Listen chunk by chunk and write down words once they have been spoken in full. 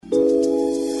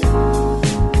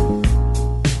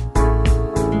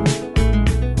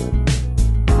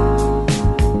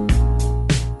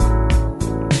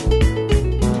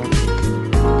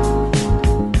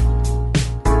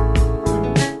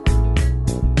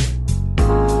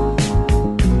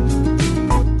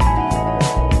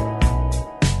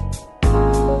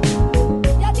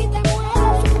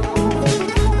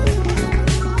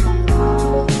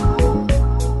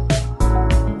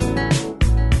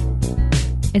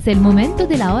Es el momento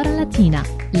de la Hora Latina.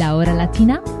 La Hora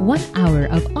Latina, 1 hour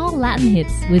of all Latin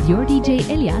hits with your DJ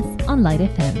Elias on Light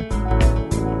FM.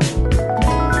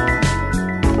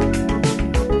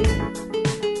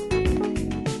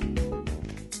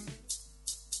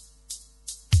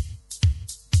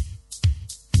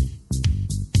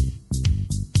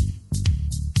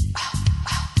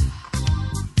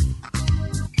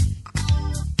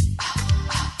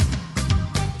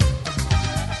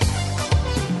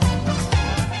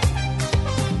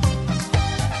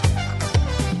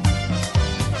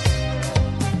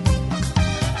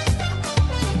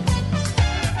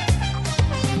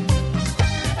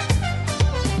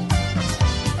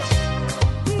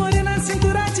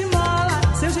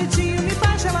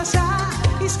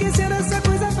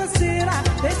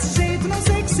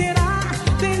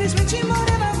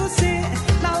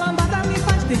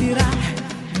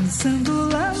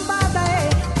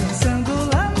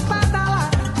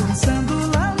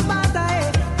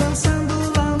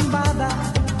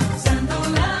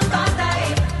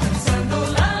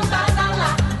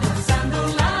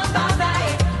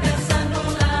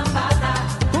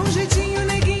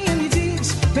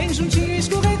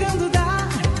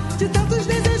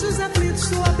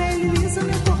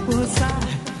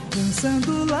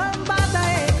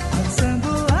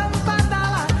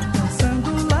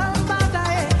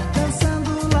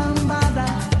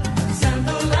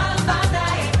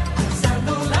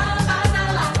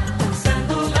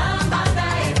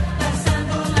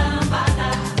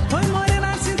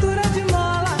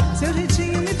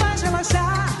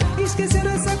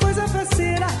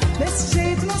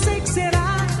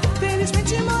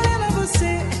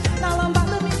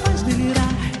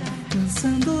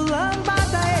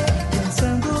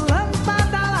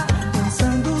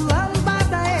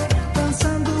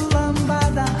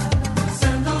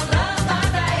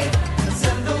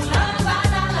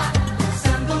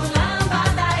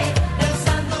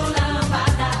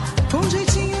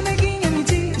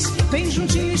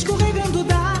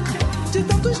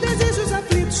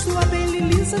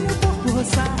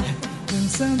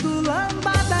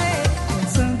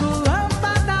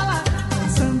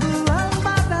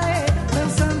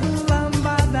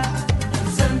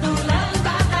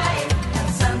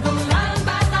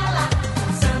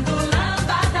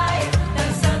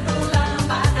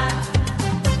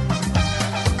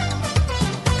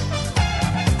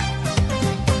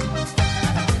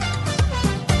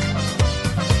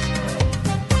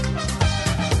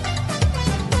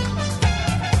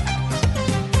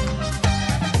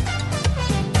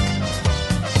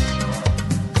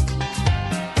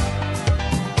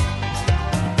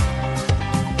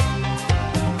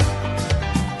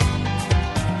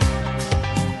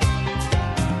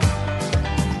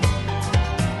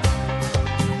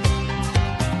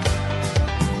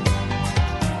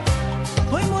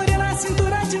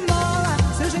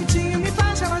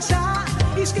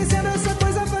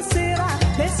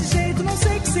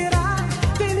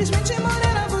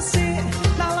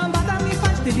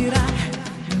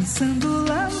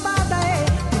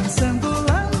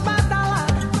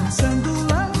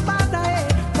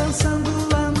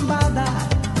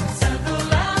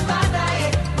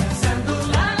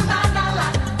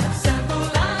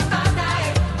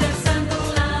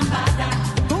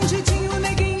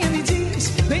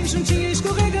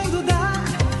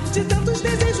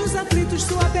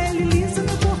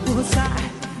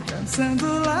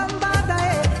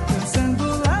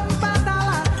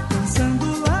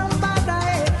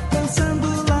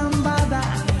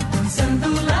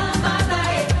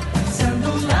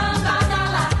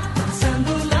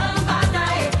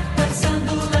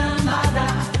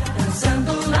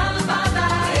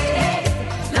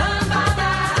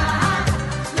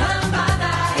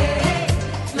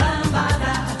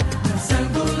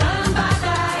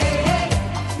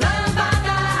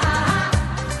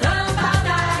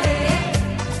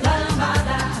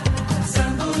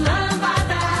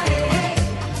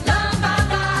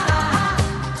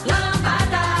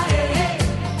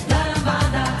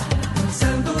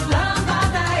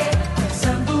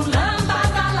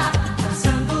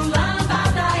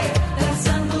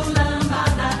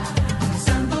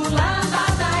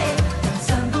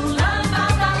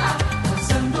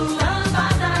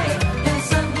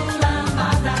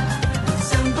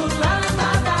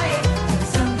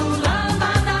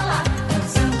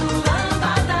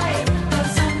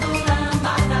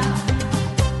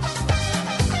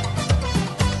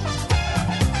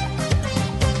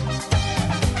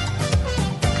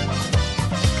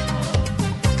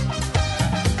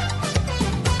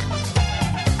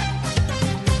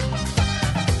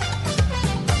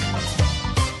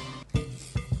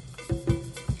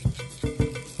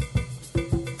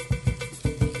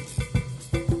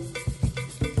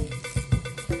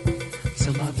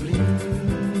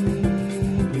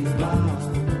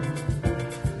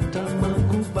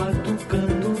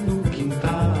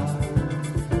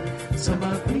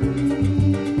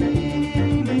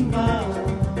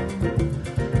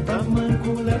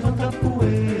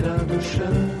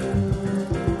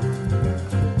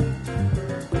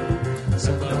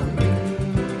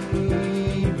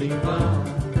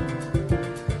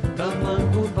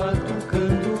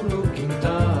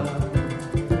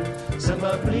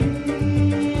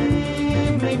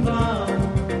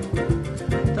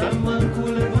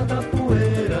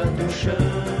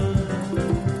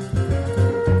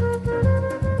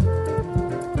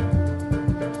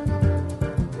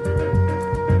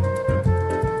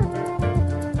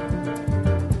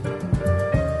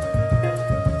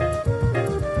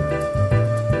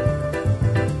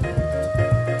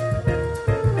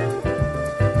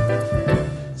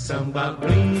 Samba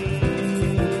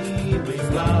blim, blim,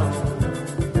 blau,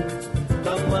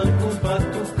 tamanco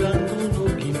batucando no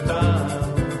quintal.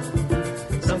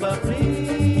 Samba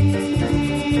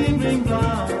blim, blim,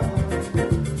 blau,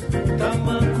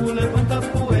 tamanco levanta a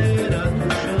poeira do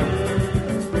chão.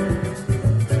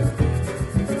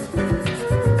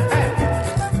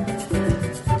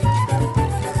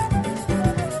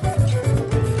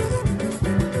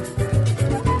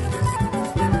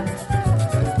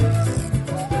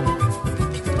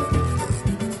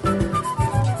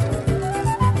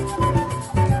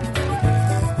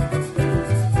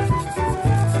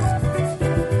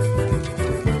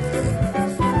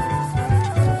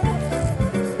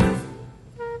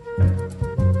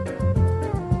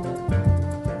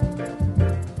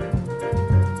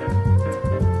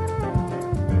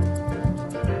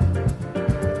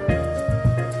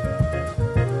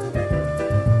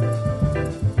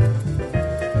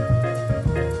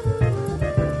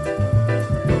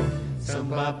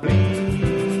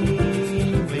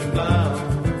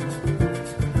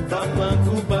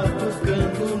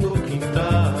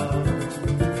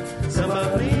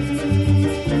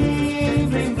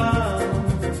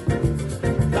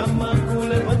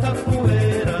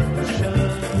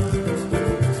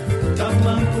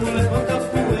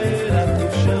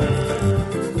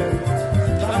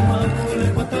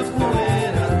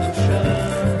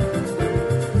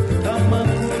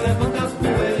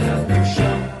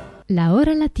 La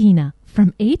Hora Latina,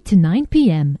 from 8 to 9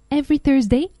 p.m. every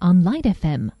Thursday on Light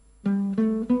FM.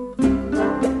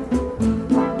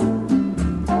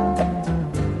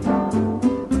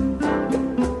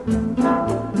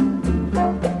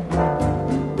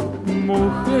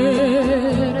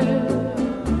 Mujer,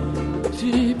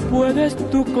 si puedes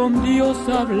tú con Dios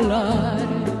hablar,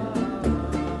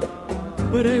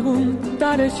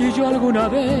 preguntaré si yo alguna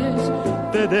vez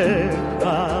te he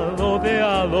dejado de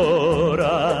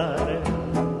adorar.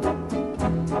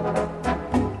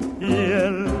 Y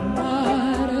el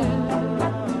mar,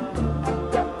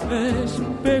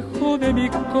 espejo de mi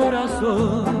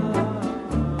corazón,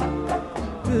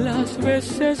 las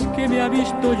veces que me ha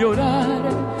visto llorar,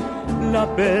 la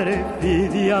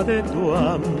perfidia de tu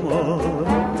amor.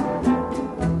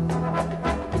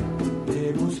 Te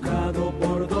he buscado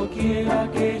por doquiera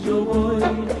que yo voy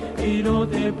y no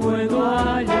te puedo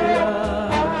hallar.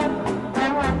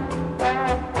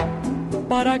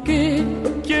 ¿Para qué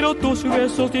quiero tus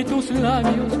besos y tus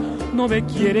labios no me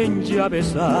quieren ya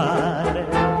besar?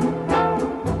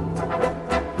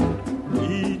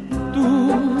 Y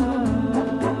tú,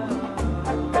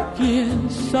 quién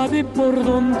sabe por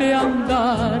dónde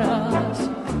andarás,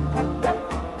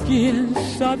 quién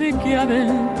sabe qué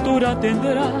aventura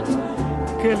tendrás,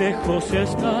 qué lejos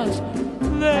estás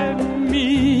de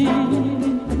mí.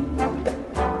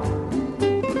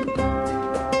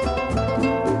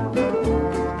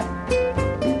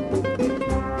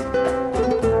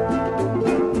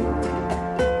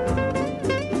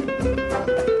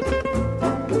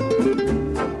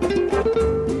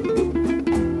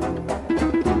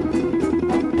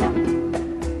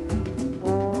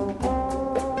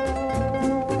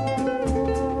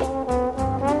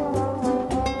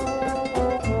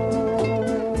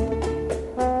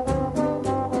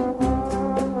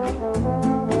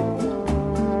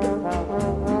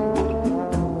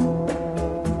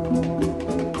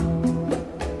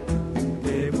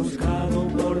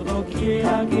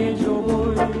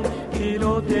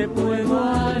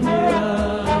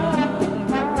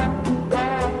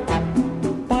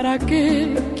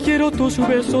 Tus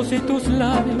besos y tus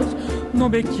labios no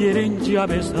me quieren ya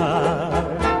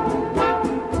besar.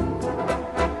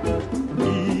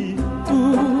 Y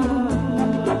tú,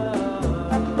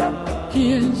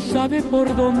 quién sabe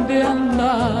por dónde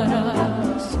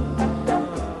andarás,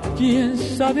 quién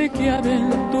sabe qué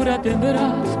aventura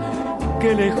tendrás,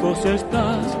 qué lejos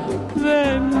estás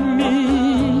de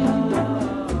mí,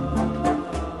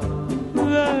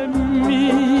 de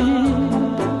mí.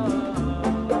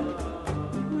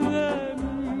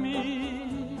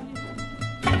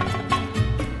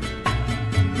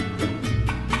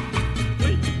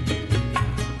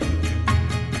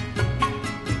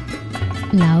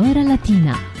 La Hora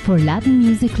Latina, for Latin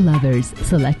music lovers,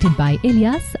 selected by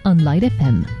Elias on Light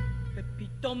FM.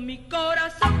 Pepito, mi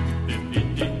corazón.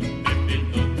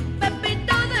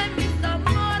 Pepito de mis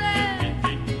amores.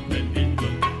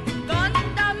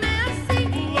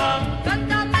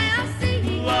 Cántame así,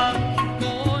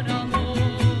 con amor.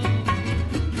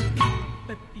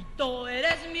 Pepito,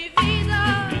 eres mi vida,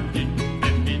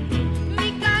 mi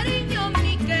cariño,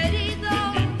 mi querido.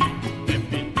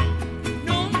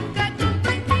 Nunca he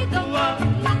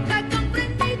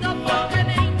comprendido porque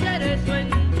me intereso en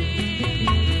ti.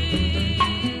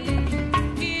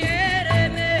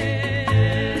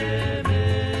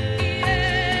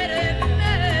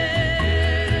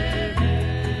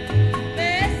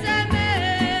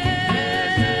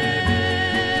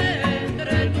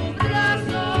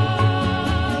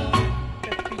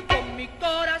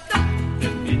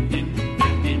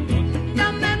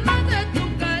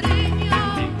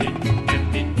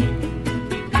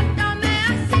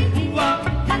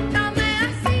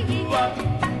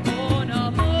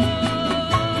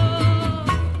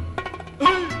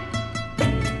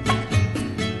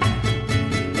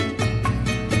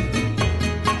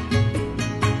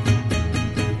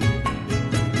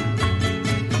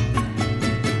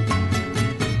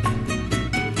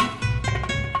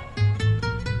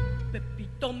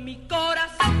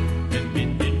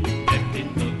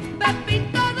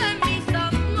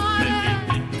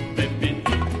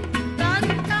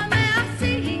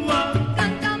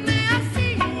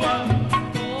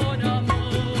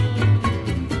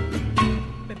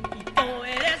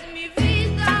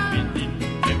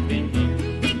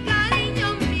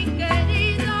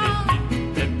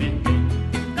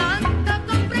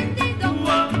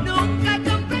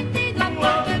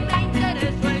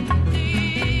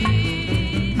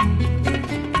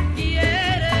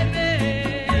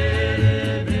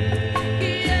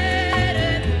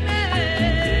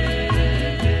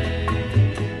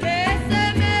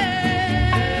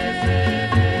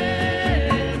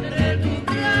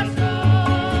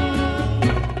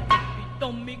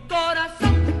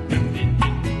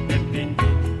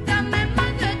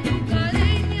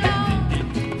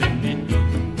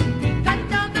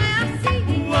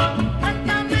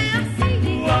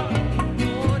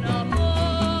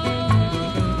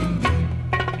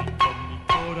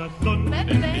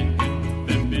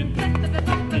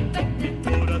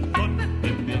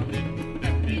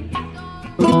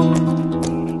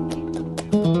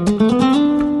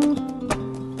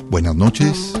 Buenas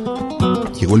noches.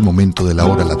 Llegó el momento de la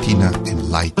hora latina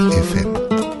en Light FM.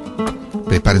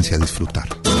 Prepárense a disfrutar.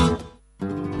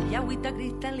 Y agüita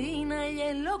cristalina y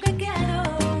es lo que quiero.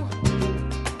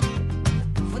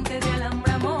 Fuente de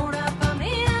alhambra mora pa' mí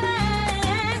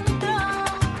adentro.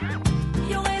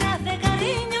 Y hogueras de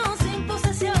cariño sin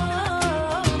posesiones.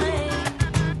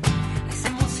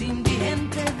 Hacemos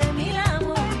indigentes de mil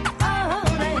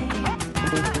amores.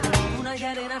 Una y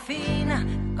arena fina,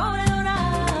 cobre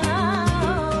dorado.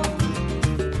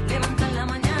 Levantan la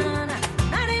mañana,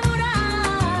 enamorado.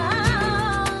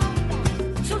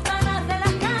 Sultanas de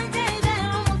las calles y de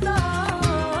los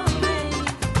montones.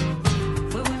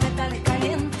 Fuego y metales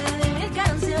calientes de mil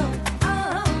canciones.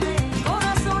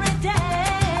 Corazones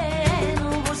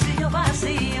llenos, bolsillos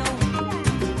vacíos.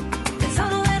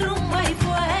 Solo de rumba y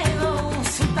fuego.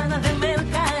 Sultanas del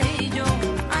mercadillo.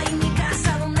 Ay, mi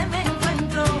casa donde me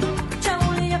encuentro.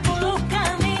 Chabulilla por los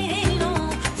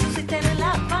caminos. Subsisten en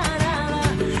la parada.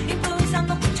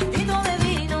 Improvisando con chupito de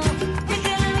vino. Y es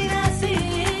que la vida es así.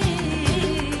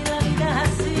 La vida es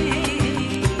así.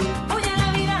 Oye, la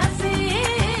vida es así.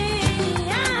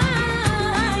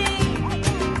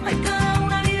 Ay, cada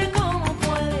una vive como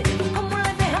puede. Como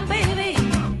les dejan vivir.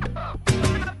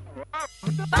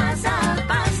 Pasa,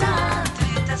 pasa,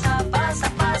 tristeza pasa,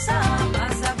 pasa,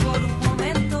 pasa por un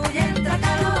momento y entra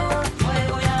calor,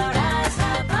 fuego y abraza,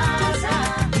 pasa,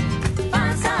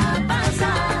 pasa,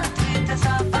 pasa,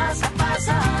 tristeza pasa,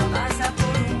 pasa, pasa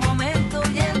por un momento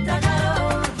y entra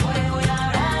calor, fuego y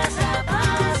abraza,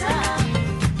 pasa.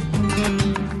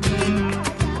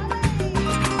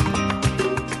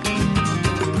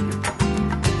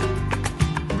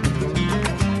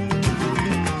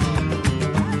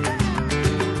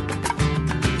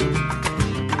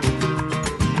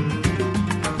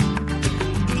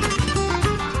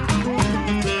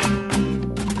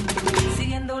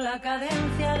 Siguiendo la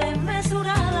cadencia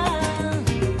desmesurada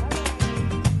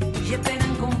y espera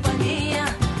en compañía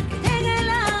que llegue el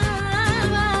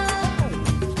alba,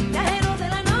 viajeros de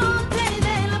la noche y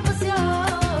de la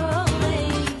pasión,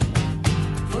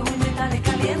 fuego y metales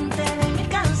calientes de mi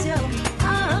canción.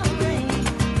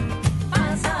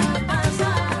 Pasa, pasa,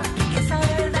 que esa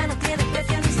de verdad no tiene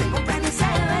precio, ni se compra ni se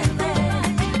vende.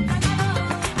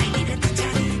 Hay libre tu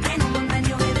chari, que no manda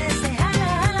ni obedece.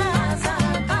 Pasa,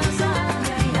 pasa,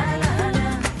 ay, jala, jala,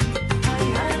 ay,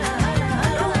 jala, jala,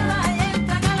 jala. Ay,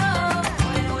 entra calor,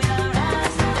 fuego y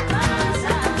abraza,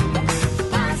 pasa,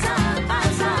 pasa,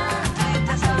 pasa,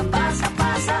 tristeza pasa,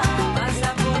 pasa, pasa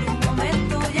por un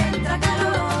momento y entra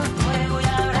calor, fuego y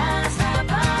abraza,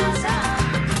 pasa,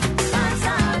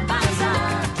 pasa, pasa,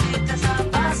 tristeza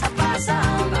pasa, pasa,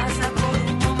 pasa por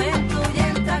un momento y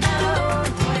entra calor,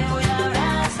 fuego y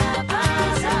abraza,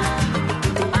 pasa,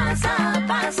 pasa,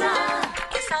 pasa,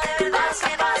 esa de verdad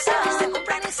se pasa, se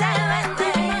compra ni se vende,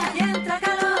 y entra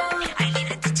calor, hay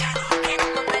libre tu chari, que no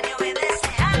manda ni obedece,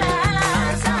 jala, jala,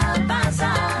 pasa, pasa,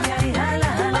 ay, jala,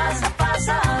 jala,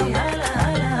 pasa, ay, jala,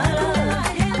 jala, jala,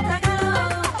 y entra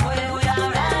calor, fuego y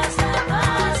abraza,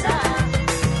 pasa,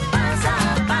 pasa,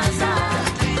 pasa,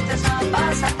 tristeza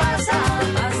pasa, pasa,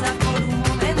 pasa por un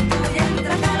momento y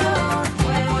entra calor,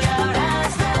 fuego y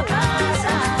abraza,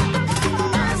 pasa,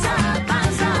 pasa,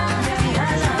 pasa, ay,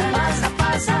 jala, pasa,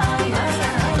 pasa, ay, jala,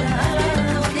 jala, jala,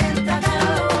 y entra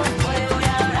calor, fuego y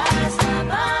abraza,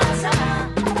 pasa.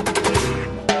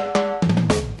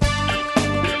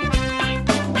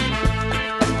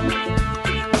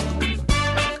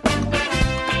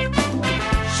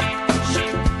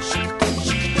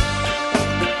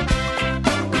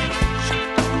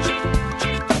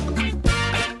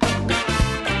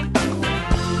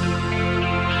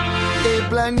 He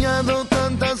planeado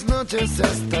tantas noches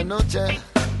esta noche.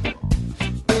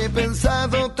 He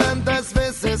pensado tantas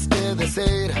veces que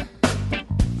desear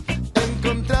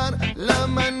encontrar la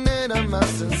manera más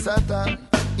sensata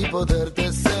y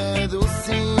poderte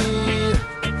seducir.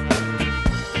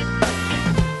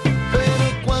 Pero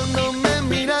cuando me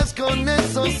miras con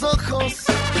esos ojos,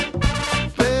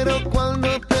 pero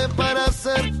cuando te paras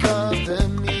cerca de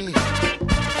mí,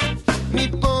 mi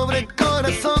pobre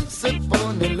corazón se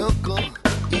pone loco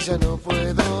y ya no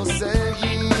puedo seguir.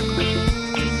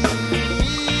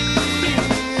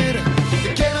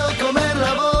 Te quiero comer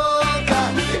la boca,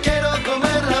 te quiero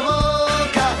comer la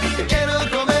boca, te quiero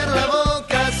comer la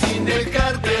boca sin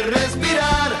dejarte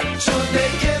respirar. Yo te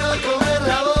quiero comer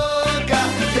la boca,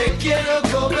 te quiero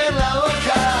comer la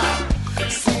boca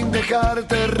sin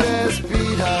dejarte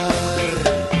respirar.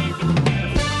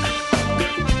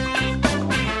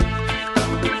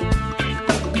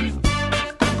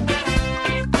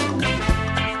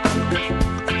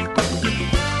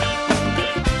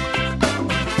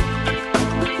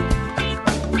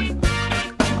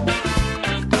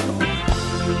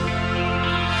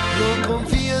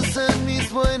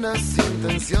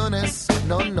 canciones.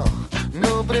 No, no,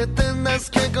 no pretendas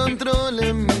que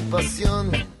controle mi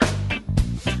pasión.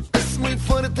 Es muy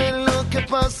fuerte lo que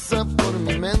pasa por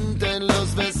mi mente.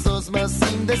 Los besos más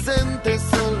indecentes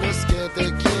son los que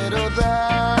te quiero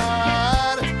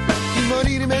dar. Y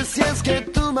morirme si es que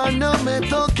tu mano me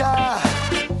toca.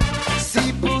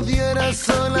 Si pudiera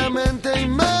solamente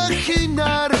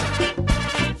imaginar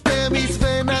que mis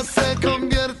venas se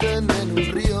convierten en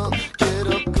un río.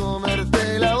 Quiero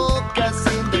comerte la boca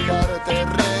sin dejarte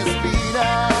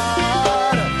respirar.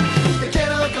 Te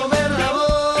quiero comer la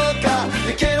boca,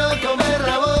 te quiero comer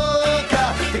la boca,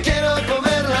 te quiero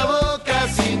comer la boca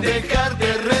sin dejarte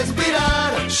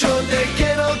respirar. Yo te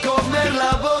quiero comer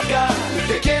la boca,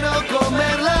 te quiero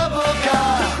comer la boca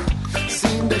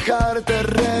sin dejarte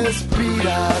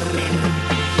respirar.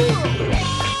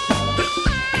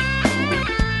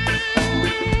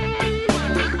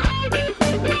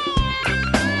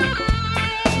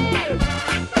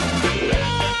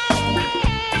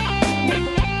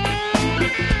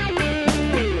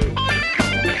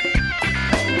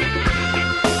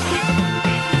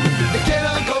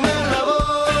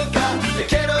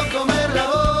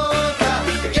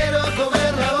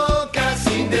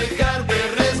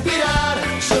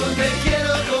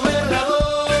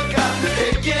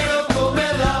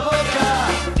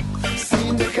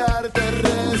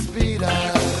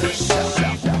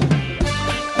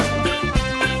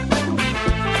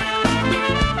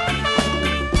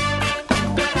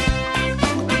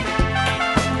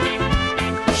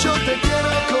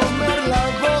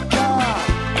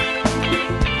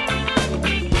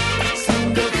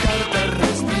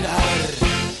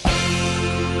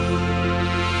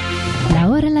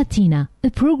 Latina,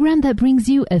 a program that brings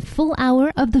you a full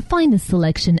hour of the finest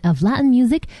selection of Latin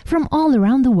music from all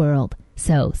around the world.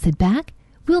 So sit back,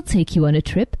 we'll take you on a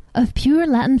trip of pure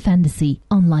Latin fantasy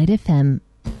on Light FM.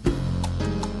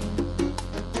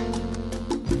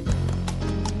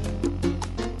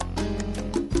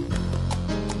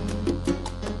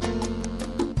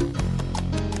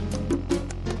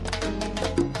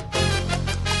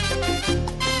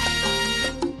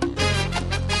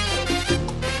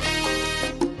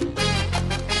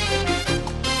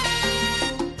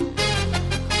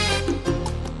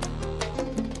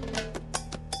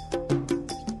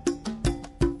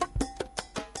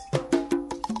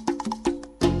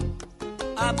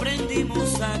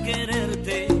 Aprendimos a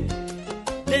quererte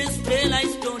desde la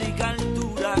histórica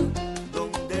altura,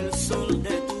 donde el sol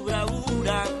de tu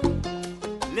bravura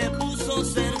le puso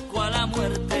cerco a la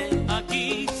muerte.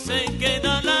 Aquí se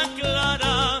queda la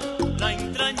clara, la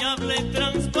entrañable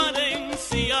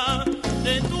transparencia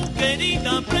de tu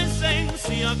querida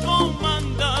presencia,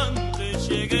 comandante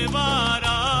Che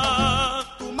Guevara.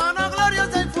 Tu mano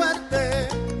gloriosa y fuerte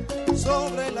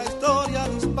sobre la historia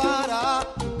dispara.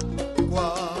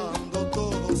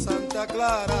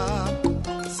 Clara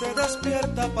se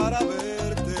despierta para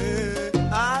verte.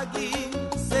 Aquí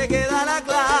se queda la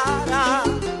clara,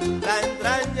 la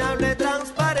entrañable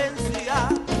transparencia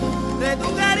de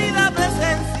tu querida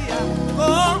presencia,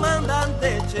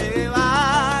 comandante Che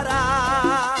Guevara.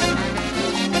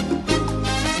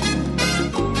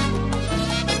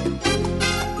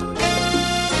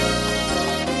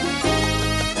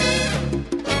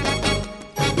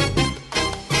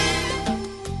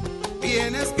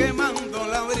 Vienes quemando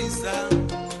la brisa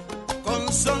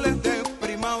con soles de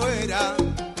primavera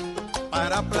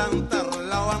para plantar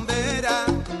la bandera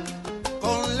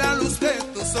con la luz de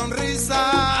tu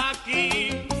sonrisa. Aquí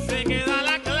se queda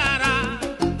la clara,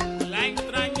 la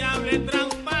entrañable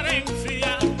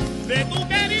transparencia de tu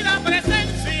querida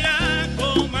presencia,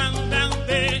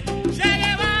 comandante Che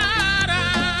Guevara.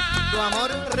 Tu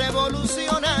amor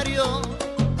revolucionario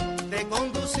te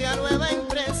conduce a nueva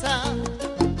empresa,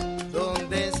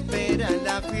 donde espera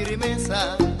la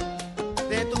firmeza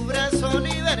de tu brazo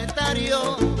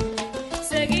libertario.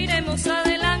 Seguiremos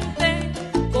adelante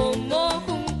como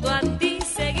junto a ti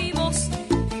seguimos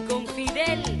y con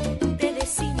Fidel te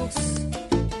decimos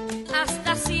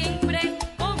hasta siempre,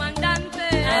 comandante.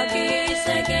 Aquí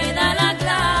se queda la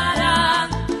clara,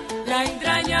 la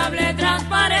entrañable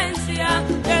transparencia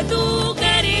de tu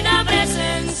querida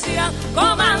presencia,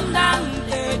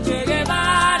 comandante Che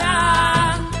Guevara.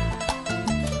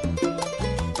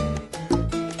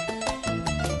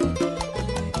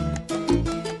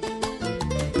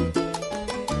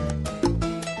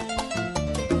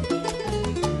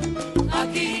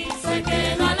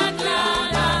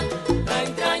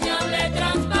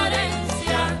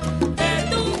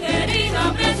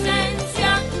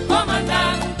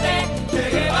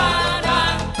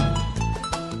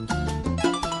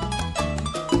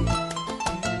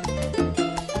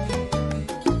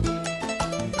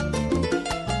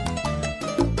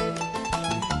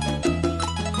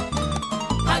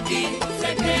 aquí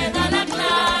se queda la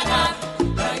clara,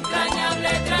 la entrañable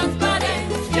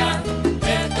transparencia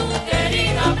de tu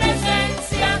querida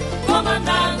presencia,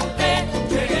 comandante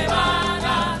Che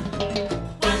Guevara.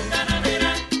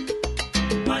 Guantanamera,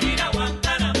 Guajira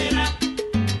Guantanamera,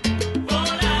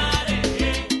 volare,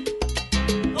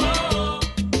 oh,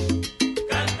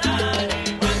 cantare.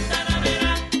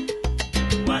 Guantanamera,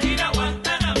 Guajira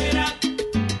Guantanamera,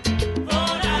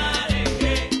 volare,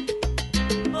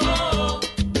 oh,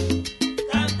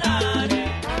 cantare.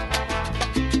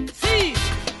 Sí,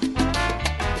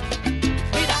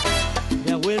 mira,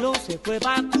 mi abuelo se fue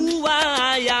pa'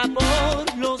 Cuba allá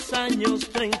por los años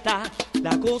 30.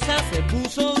 La cosa se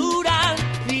puso dura,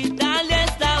 Italia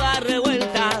estaba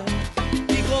revuelta.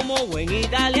 Y como buen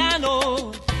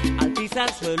italiano, al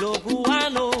pisar suelo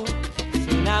cubano,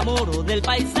 se enamoró del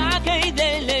paisaje y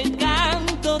del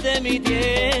encanto de mi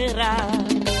tierra.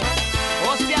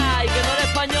 Hostia, y que no era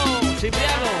español,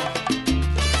 Cipriano.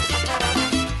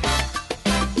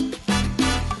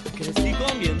 Crecí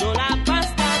comiendo la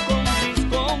pasta con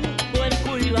riscón,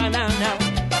 puerco y banana,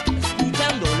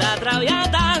 escuchando la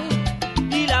traviata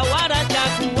y la guaracha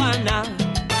cubana.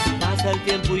 Pasa el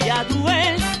tiempo y ya tú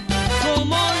ves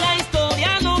como la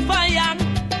historia no falla.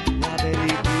 La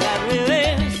película al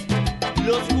revés,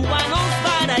 los cubanos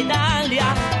para Italia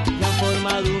y han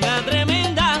formado una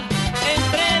tremenda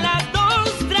entre las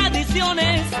dos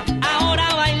tradiciones.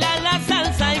 Ahora bailan la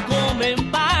salsa y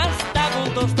comen pasta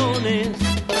con tostones.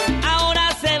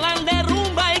 Ahora se van de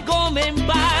rumba y comen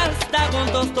pasta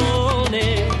con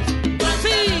tostones.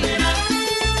 Sí,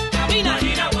 camina.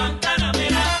 Guajira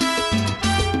Guantanamera,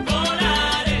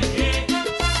 volare,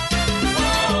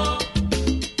 oh,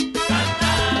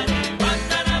 cantare.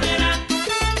 Guantanamera,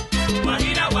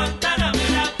 Guajira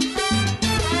Guantanamera,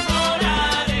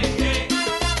 volare,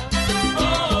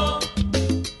 oh,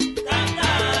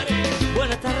 cantare.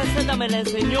 Bueno, esta receta me la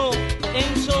enseñó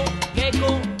Enzo,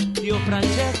 Gecko, Tío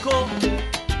Francesco.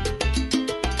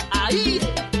 Ahí,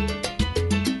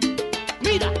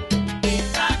 mira.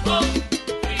 Pizza con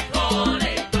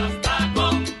frijoles, pasta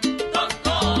con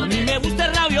tostones. A mí me gusta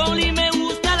el ravioli y me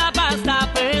gusta la pasta,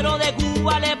 pero de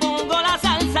Cuba le pongo la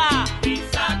salsa.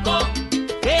 Pizza con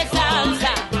 ¿qué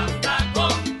salsa? Pasta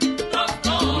con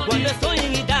tostones. Y cuando estoy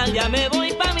en Italia me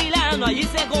voy pa' Milano, allí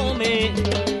se come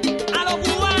a los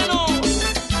cubanos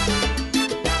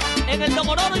en el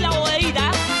Tomororo y la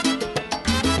bodeguita.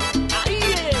 Ahí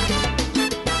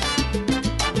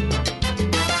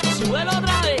suelo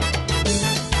otra vez.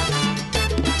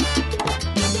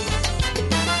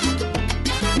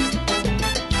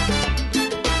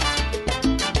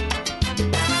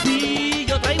 Sí,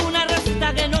 yo traigo una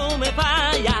receta que no me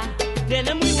falla,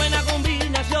 tiene muy buena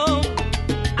combinación.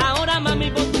 Ahora mami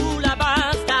pon tú la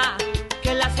pasta,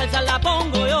 que la salsa la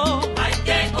pongo yo. Hay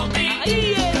que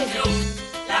combinación,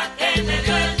 la que me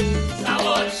dio el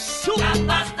sabor. La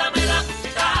pasta me la puso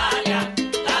Italia,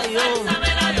 la salsa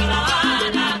me la dio La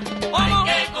Habana. Hay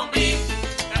que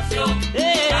combinación,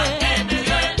 la que me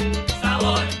dio el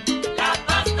sabor. La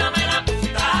pasta me la puso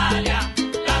Italia,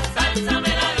 la salsa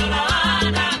me la dio La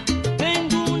Habana.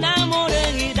 Tengo un amor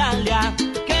en Italia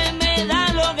que me da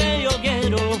lo que yo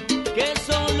quiero, que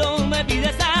solo me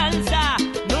pide salsa,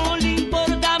 no le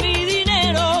importa mi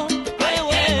dinero. ¡Qué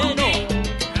bueno!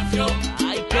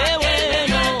 ¡Ay, qué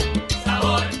bueno!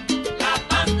 Sabor, la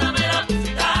pasta me la puso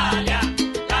Italia,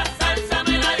 la salsa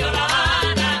me la dio La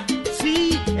Habana. Sí,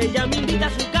 ella me invita a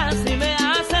su casa y me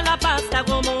hace la pasta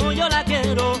como yo la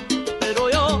quiero, pero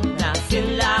yo nací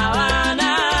en La Habana,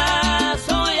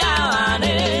 soy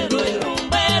habanero y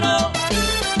rumbero.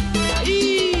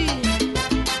 Ahí,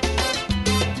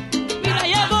 mira,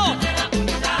 llevo.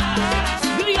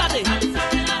 Grígate,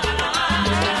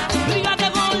 grígate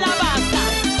con la pasta.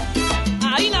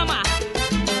 Ahí nada más,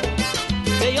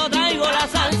 que yo traigo la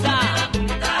salsa.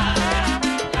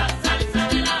 La salsa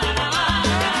de La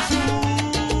Habana.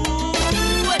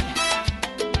 Sube.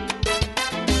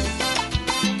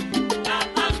 La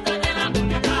pasta de la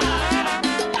comunidad,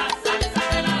 la salsa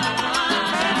de La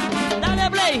Habana. Dale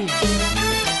play.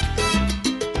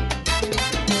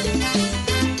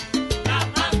 La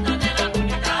pasta de la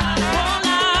comunidad,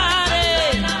 volare,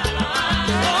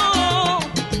 oh,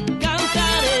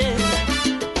 cantaré,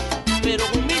 pero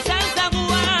con mi salsa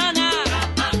cubana. La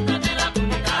pasta de la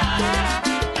comunidad,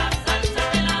 la salsa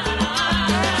de La Habana.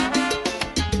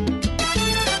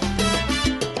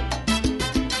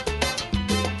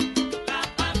 La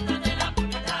pasta de la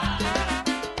comunidad,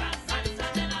 la salsa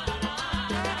de La Habana.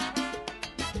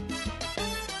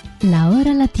 La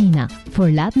Hora Latina, for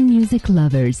Latin music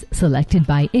lovers, selected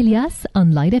by Elias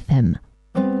on Light FM.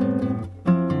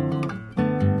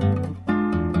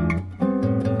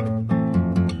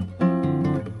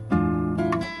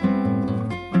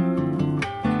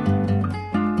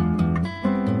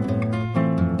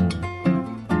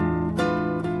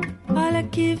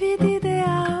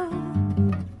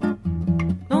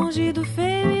 longe do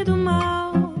feio e do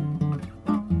mal,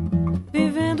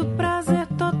 vivendo prazer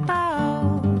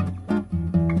total,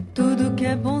 tudo que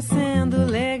é bom sendo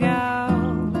legal.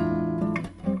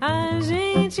 A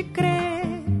gente crê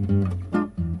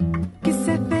que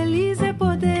ser feliz é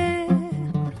poder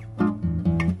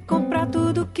comprar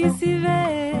tudo que se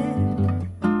vê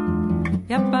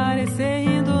e aparecer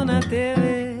rindo na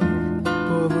TV.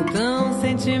 Povo tão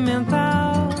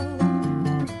sentimental,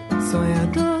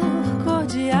 sonhador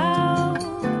cordial,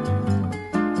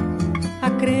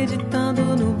 acreditando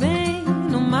no bem,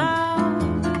 no mal,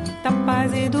 da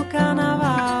paz e do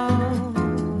carnaval.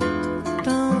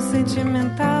 Tão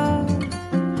sentimental,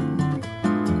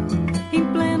 em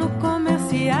pleno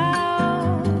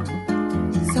comercial,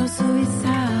 só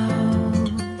suiçal.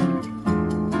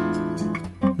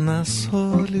 Na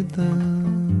solidão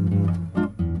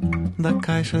da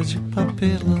caixa de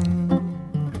papelão,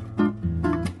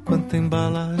 quanta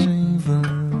embalagem em vão,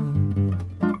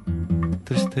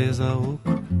 tristeza,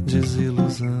 oco,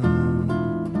 desilusão.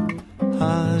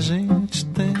 A gente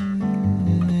tem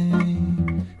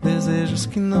desejos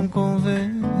que não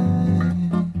convém,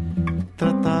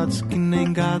 tratados que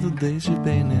nem gado desde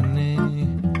bem neném,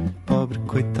 pobre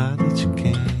coitado de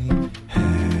quem é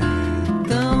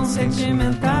Tão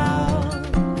sentimental,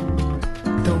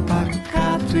 tão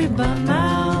pacato e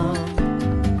banal,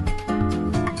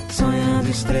 sonhando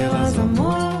estrelas,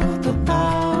 amor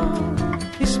total,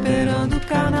 esperando o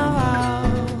carnaval.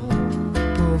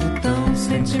 Povo tão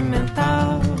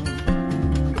sentimental,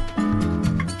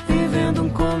 vivendo um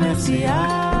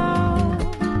comercial,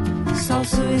 só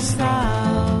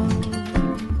suiçal.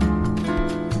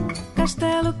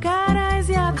 Castelo, Caras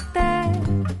e até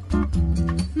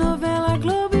novela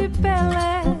Globo e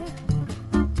Pelé,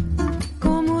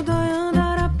 como dói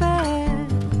andar a pé,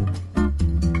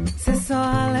 cê só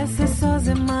ralé, cê só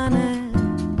Zé Mané,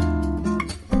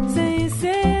 sem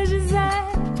ser Gisé,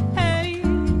 hey,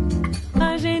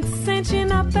 a gente sente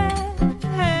na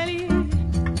pele,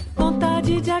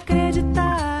 vontade de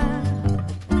acreditar,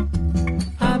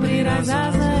 abrir as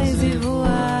asas e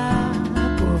voar.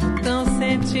 Povo tão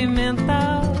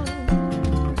sentimental,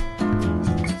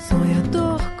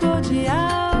 sonhador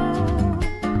cordial,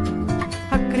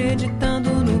 acreditando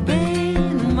no bem,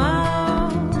 no mal,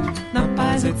 na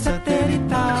paz, etc e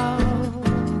tal.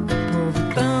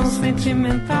 Povo tão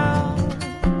sentimental,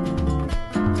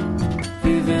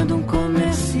 vivendo um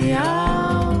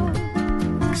comercial,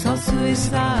 só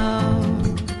suiçal,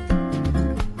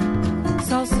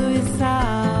 só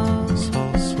suiçal, só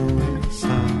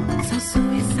suiçal, só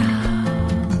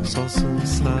suiçal, só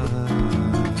suiçal.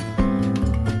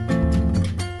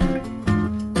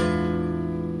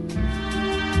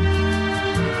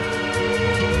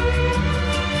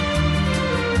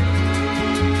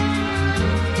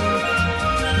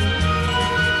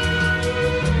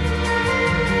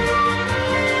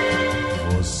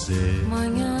 Você,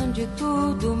 manhã de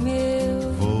tudo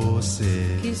meu,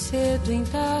 você, que cedo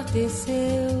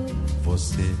entardeceu,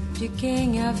 você. de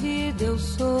quem a vida eu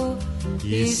sou,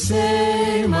 E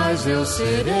sei, mas eu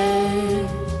serei.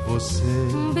 Você,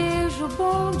 um beijo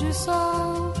bom de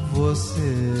sol,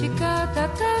 você de cada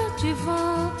tarde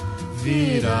vão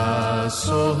virá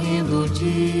sorrindo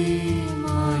de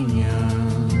manhã.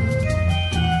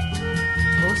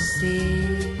 Você,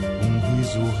 Um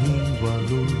riso rindo à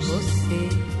luz, você,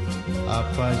 a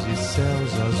paz de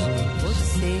céus azuis,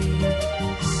 você,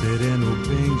 sereno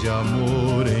bem de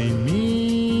amor em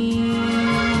mim.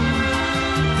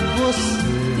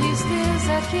 Você,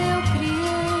 tristeza que eu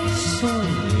criei,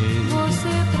 sonhei,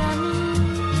 você pra mim,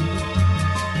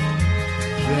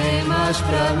 vem mais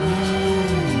pra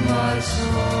mim, mais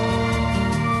só.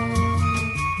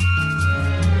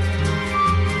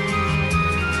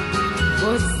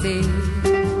 você,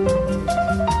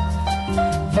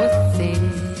 você,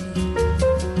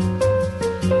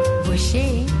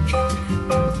 você,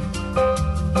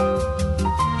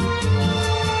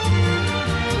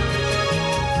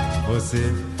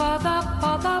 Você, pada,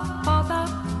 pada, pada,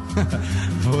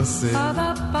 você,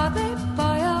 pada, pada,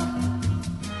 paia.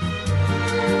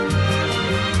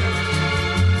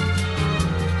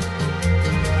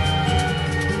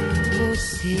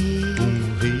 Você,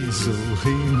 um riso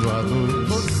rindo à luz,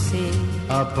 você,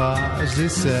 a paz de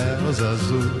céus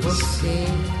azuis, você,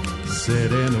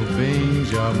 sereno bem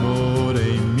de amor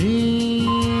em mim.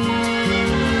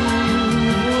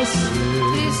 Você,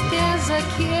 tristeza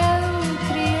que eu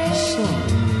criei,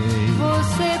 sonhei,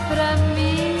 você pra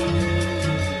mim,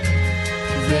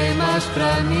 vem mais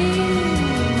pra mim,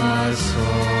 mais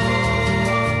só.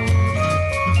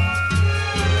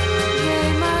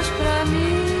 vem mais pra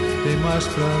mim, Vem mais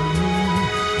pra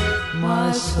mim,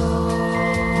 mais só.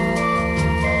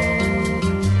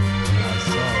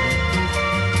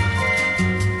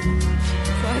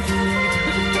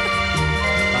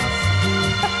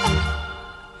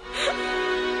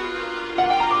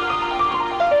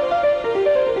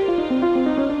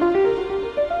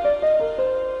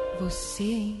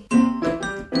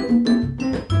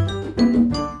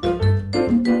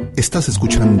 Estás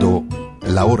escuchando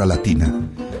La Hora Latina,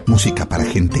 música para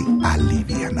gente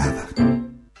alivianada.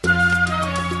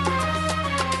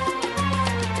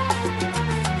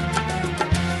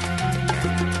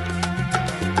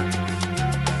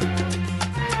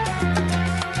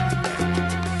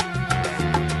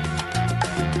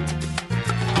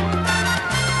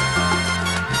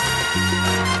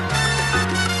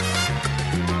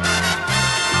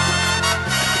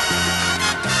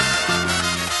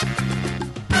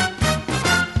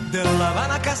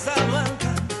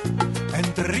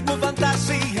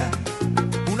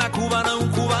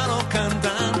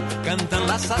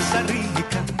 salsa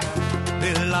rica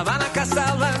de La Habana,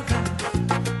 Casablanca.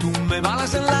 Tú me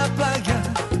balas en la playa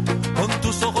con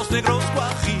tus ojos negros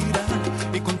guajira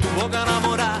y con tu boca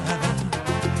enamorada,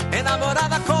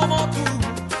 enamorada como tú,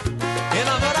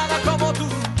 enamorada como tú,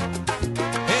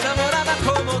 enamorada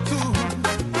como tú,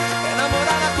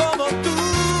 enamorada como tú,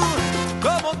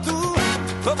 como tú,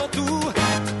 como tú,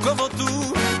 como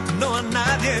tú, no a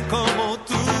nadie como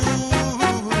tú.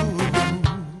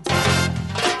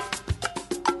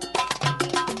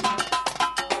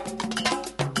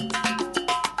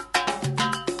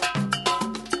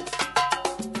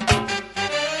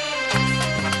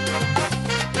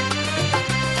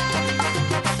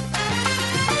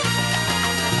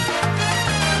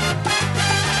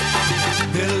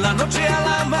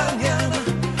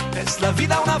 La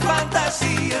vida una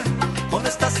fantasía, con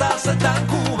esta salsa tan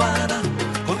cubana,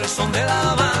 con el son de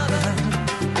La Habana.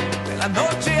 De la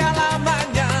noche a la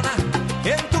mañana,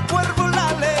 en tu cuerpo la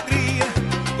alegría,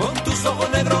 con tus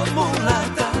ojos negros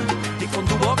mulata y con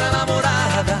tu boca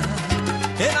enamorada,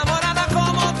 enamorada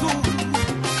como tú,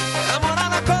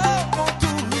 enamorada como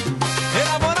tú,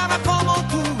 enamorada como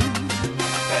tú,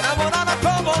 enamorada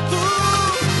como tú,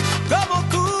 como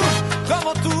tú,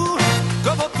 como tú,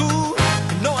 como tú.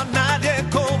 No a nadie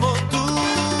como tú.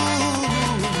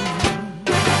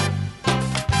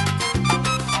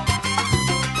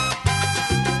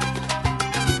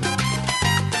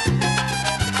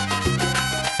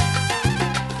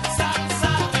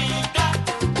 Salsa rica,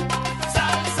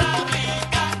 salsa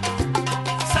rica,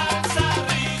 salsa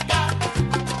rica,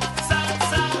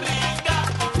 salsa rica.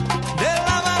 De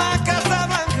La Habana a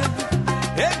Casablanca,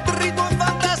 el ritmo en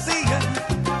fantasía,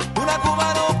 una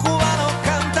cubano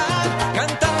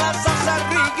cantan la salsa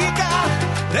rica.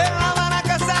 De La Habana a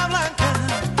Casablanca,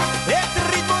 este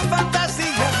ritmo en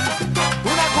fantasía,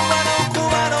 una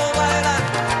cubano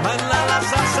baila la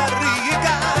salsa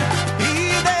rica. Y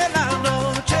de la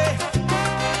noche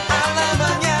a la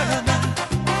mañana,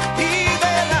 y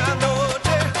de la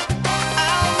noche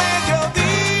al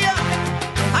mediodía,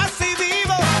 así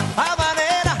vivo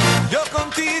habanera, yo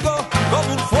contigo como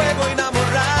un fuego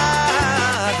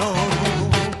enamorado.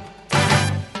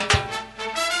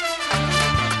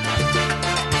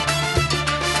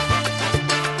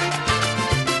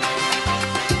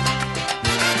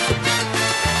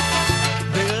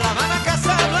 De La Habana a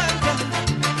Casablanca,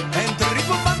 entre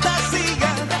ritmo y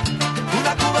fantasía,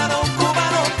 una cubano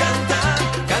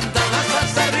cantan la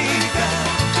salsa rica.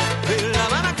 De La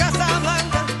Habana a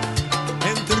Casablanca,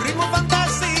 entre ritmo y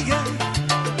fantasía,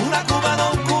 una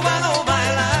cubano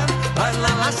baila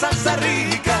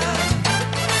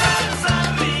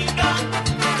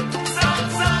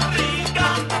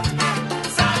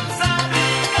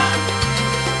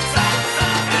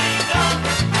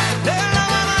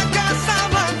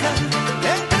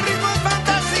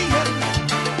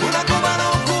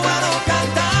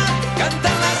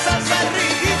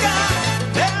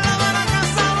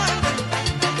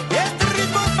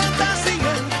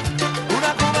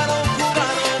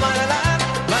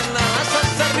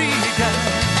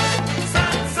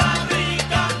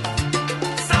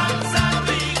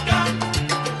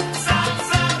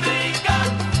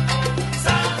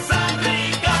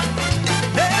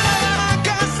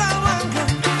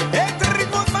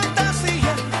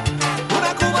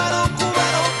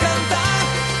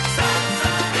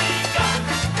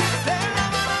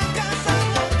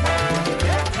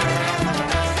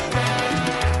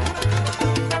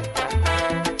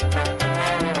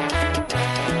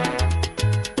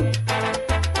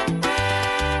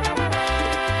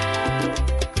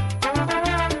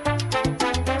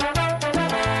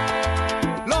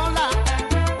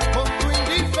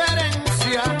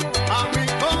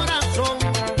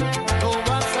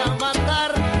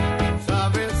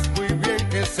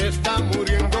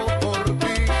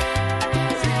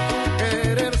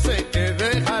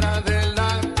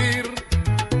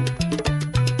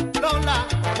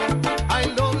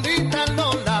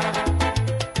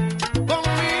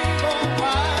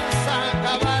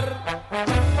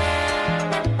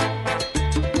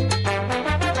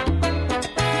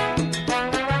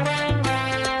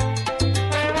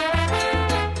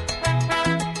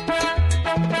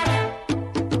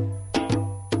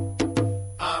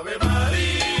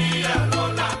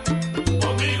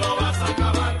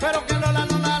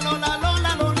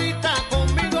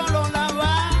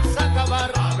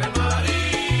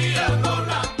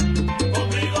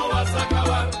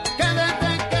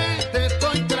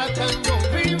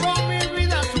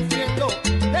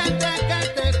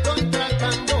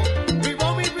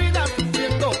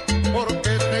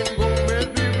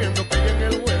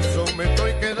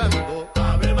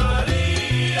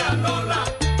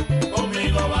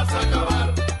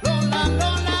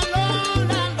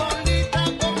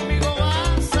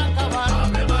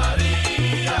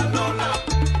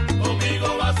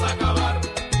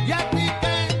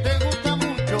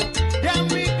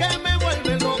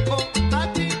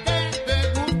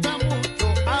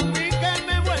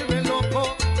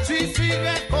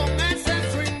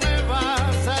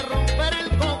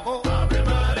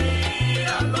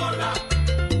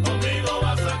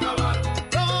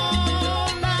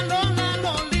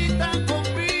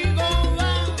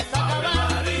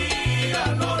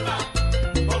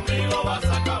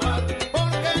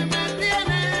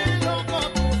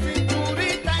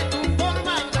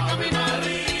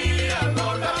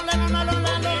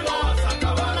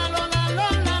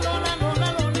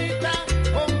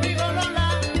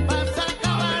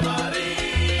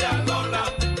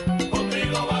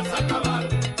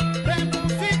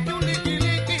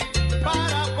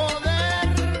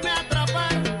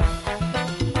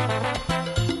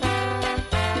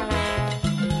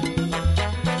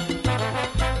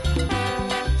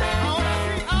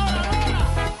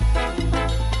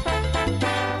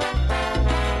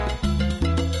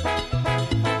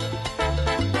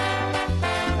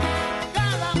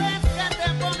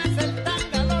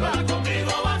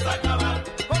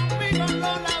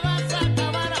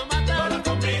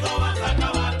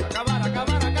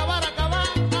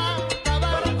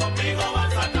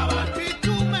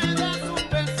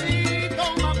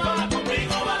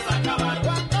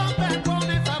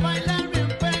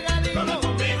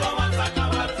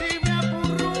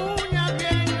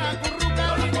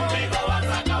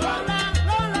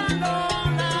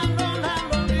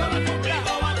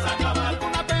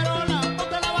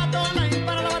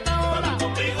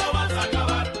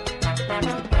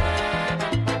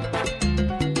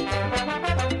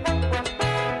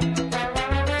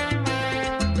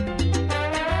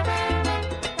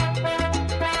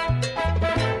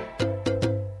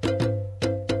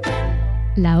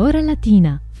La Hora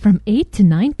Latina, from 8 to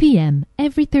 9 p.m.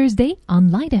 every Thursday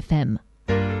on Light FM.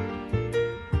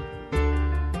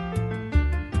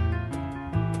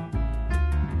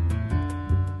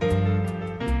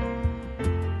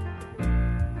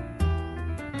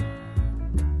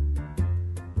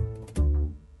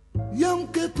 Y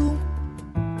aunque tú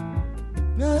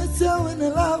me has echado en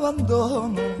el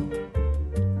abandono,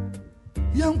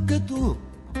 y aunque tú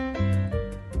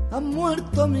has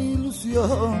muerto mis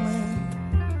ilusiones,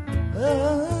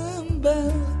 en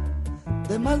vez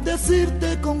de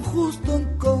maldecirte con justo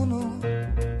encono,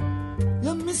 y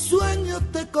en mis sueños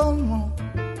te colmo,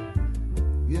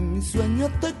 y en mis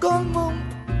sueños te colmo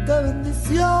de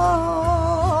bendiciones.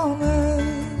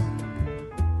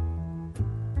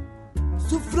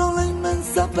 Sufro la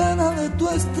inmensa pena de tu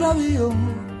extravío,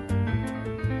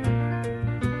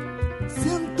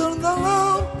 siento el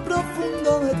dolor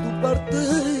profundo de tu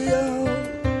partida,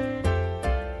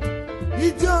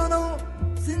 y lloro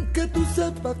sin que tú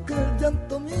sepas que el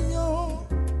llanto mío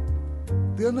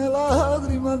tiene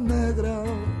lágrimas negras,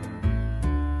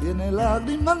 tiene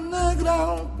lágrimas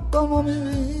negras como mi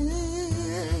vida.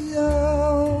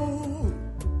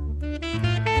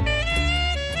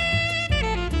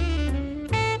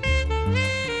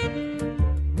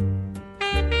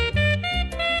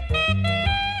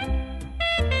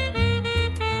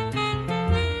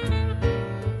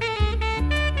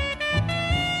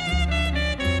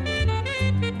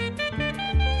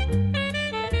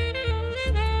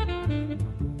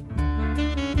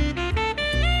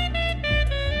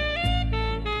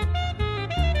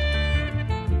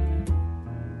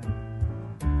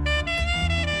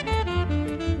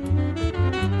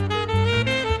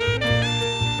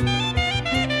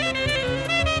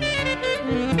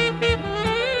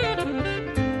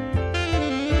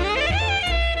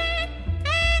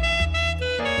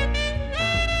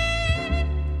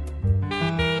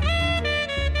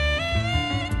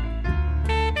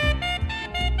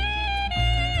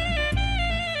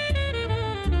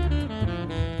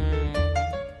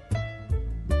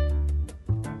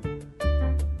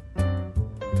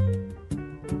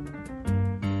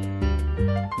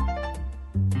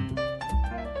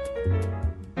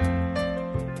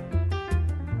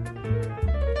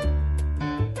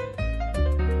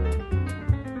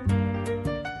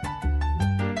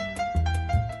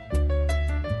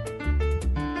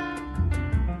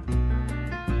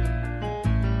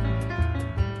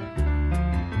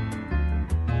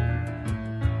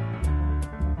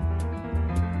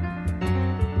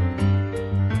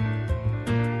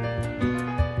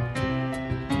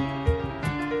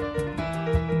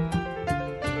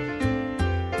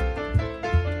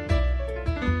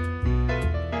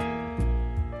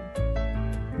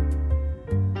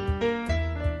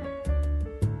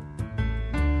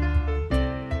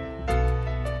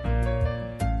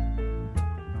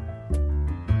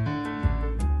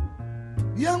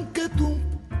 Y aunque tú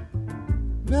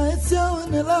me has echado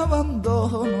en el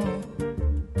abandono,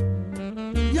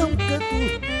 y aunque tú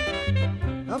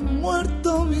has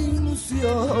muerto mis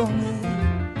ilusiones,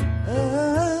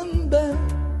 en vez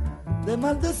de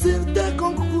maldecirte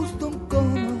con justo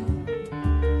encono,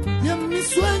 y en mis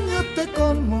sueños te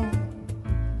colmo,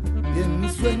 y en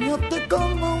mis sueños te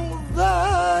colmo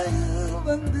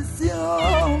de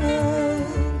bendiciones.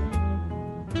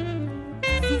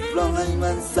 Sufro la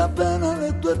inmensa pena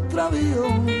de tu extravío,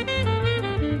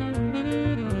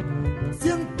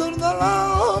 siento el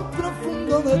dolor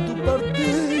profundo de tu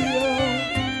partida,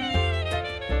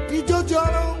 y yo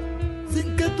lloro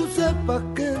sin que tú sepas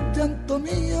que el llanto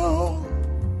mío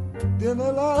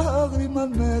tiene lágrimas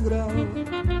negras,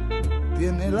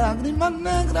 tiene lágrimas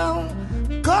negras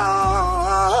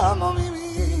como mi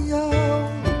vida.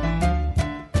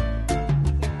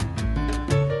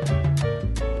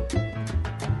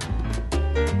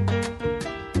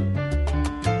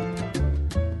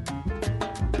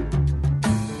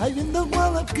 Ahí viendo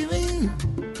Guadalquivir,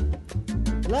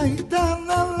 la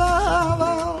gitana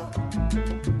hablaba,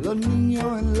 los niños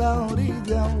en la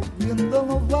orilla viendo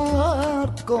los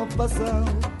barcos pasar.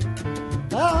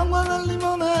 Agua del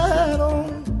limonero,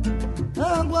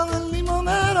 agua del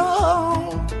limonero,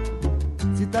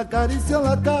 si te acaricio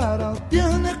la cara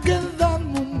tienes que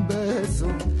darme un beso.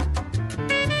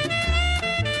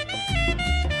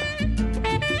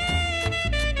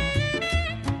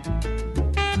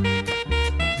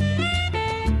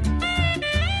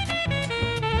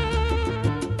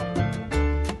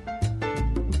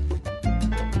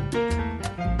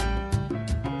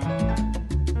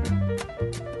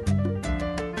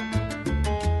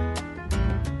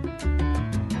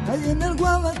 Ahí en el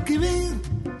Guadalquivir,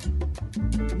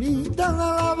 mi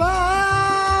gitana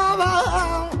lavaba,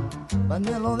 pa'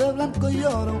 pañuelo de blanco y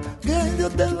oro, que yo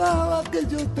te daba, que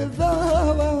yo te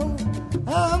daba.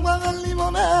 Agua del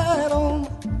limonero,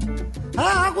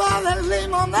 agua del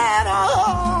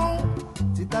limonero.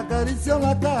 Si te acaricio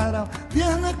la cara,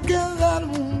 tienes que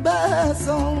darme un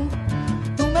beso.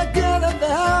 Tú me quieres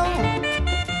dejar,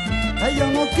 ay, yo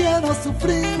no quiero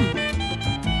sufrir.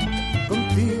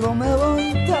 Contigo me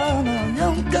voy tan, y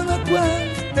aunque me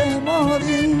cueste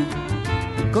morir.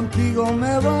 Contigo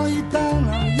me voy tan,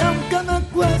 y aunque me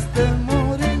cueste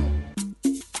morir.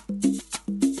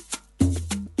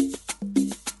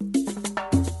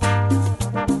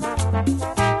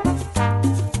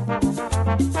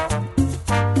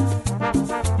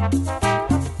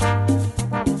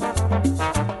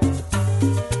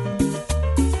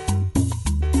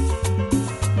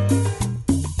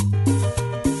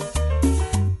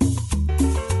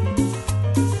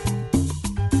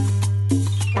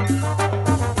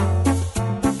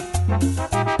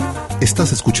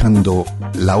 Estás escuchando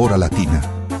La Hora Latina,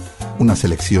 una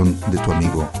selección de tu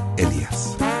amigo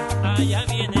Elías. Allá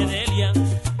viene Delia,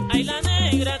 ay la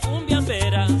negra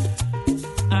cumbiambera.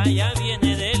 Allá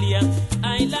viene Delia,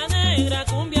 ay la negra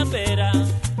cumbiambera.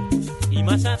 Y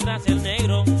más atrás el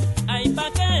negro, ay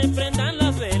pa' que prendan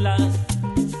las velas.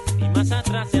 Y más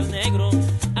atrás el negro,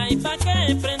 ay pa'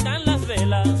 que prendan las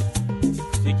velas.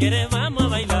 Si quieres vamos a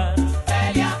bailar,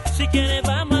 Delia. Si quieres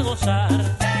vamos a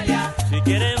gozar, Delia. Si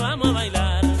quieres vamos a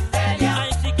bailar, Delia. Ay,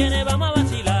 si quieres vamos a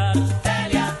vacilar,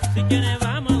 Delia. Si quieres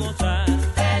vamos a gozar,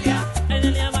 Delia. Ay,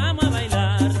 Delia, vamos a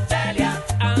bailar, Delia.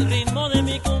 Al ritmo de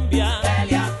mi cumbia,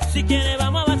 Delia. Si quieres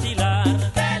vamos a vacilar,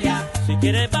 Delia. Si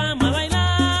quieres vamos a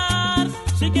bailar,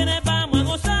 si quieres vamos a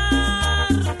gozar,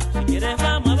 si quieres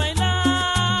vamos a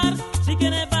bailar, si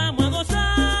quieres vamos a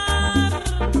gozar.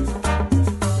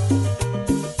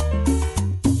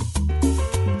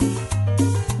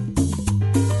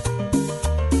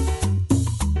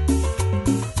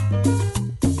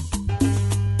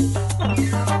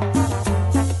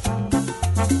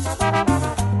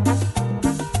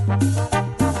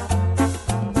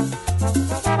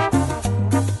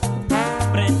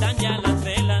 Prendan ya las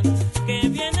velas, que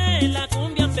viene la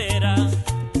cumbiambera.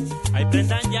 Ay,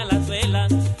 prendan ya las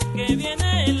velas, que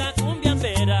viene la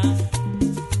cumbiambera.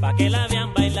 Pa' que la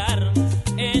vean bailar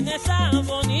en esa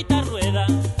bonita rueda.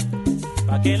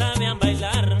 Pa' que la vean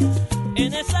bailar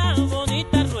en esa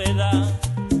bonita rueda.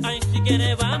 Ay, si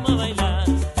quiere vamos a bailar,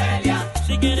 Delia.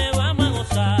 Si quiere vamos a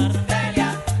gozar,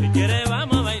 Delia. Si quiere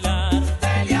vamos a bailar,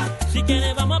 Delia. Si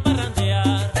quiere vamos a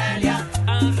parrandear, Delia.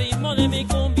 Al ritmo de mi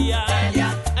cumbia,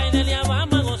 Delia. Ay, Delia,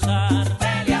 vamos a gozar,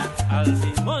 Delia. Al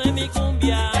ritmo de mi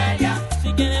cumbia, Delia.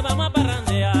 Si quiere vamos a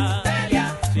parrandear,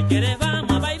 Delia. Si quiere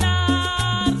vamos a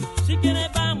bailar, si quiere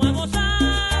vamos a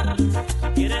gozar,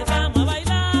 si quiere vamos a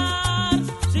bailar,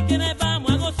 si quiere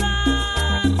vamos a gozar.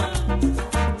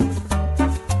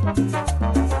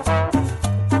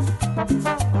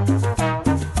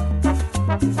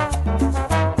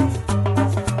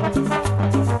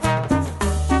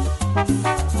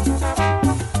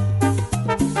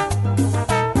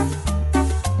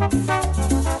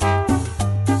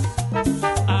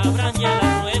 Abran ya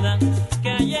la rueda,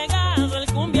 que ha llegado el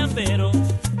cumbiambero.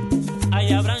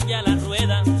 Ahí abran ya la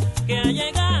rueda, que ha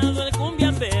llegado el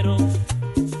cumbiambero.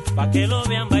 Pa' que lo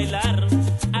vean bailar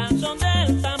al son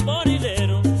del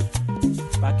tamborilero.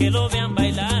 Pa' que lo vean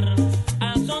bailar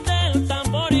al son del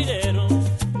tamborilero.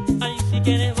 Ay, si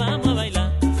quieres vamos a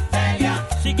bailar, Delia.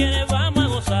 Si quieres vamos a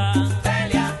gozar,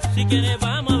 Delia. Si quieres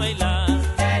vamos a bailar,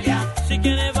 Delia. Si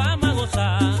quieres vamos a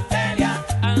gozar, Delia.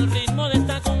 Al ritmo de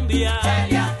esta cumbia,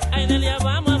 Delia. Ay, Delia,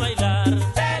 vamos a bailar,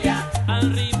 Delia.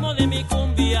 Al ritmo de mi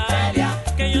cumbia, Delia.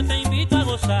 Que yo te invito a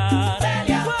gozar,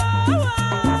 Delia. ¡Wow, wow!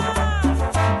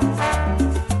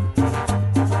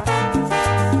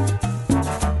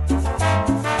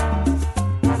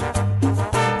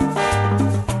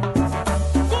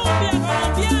 Cumbia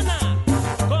colombiana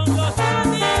con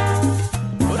Gozani,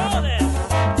 brother.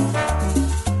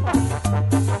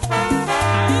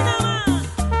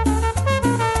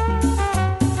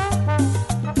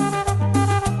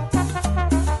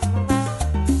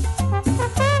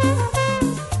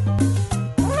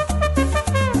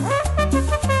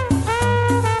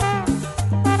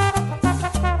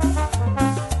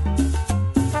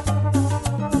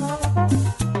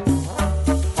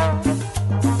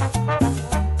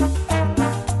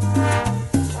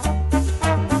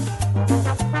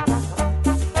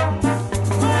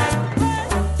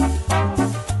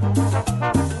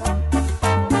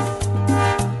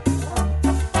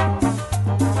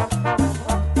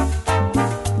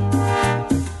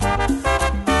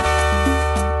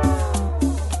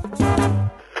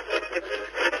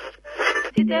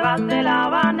 te vas de La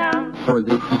Habana.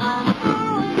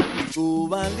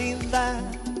 Cuba linda,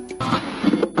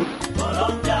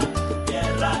 Colombia,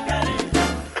 tierra querida.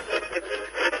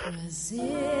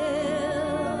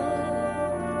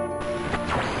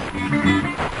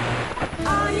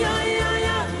 ay, ay, ay,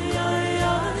 ay, ay,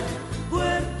 ay,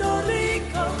 Puerto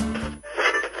Rico.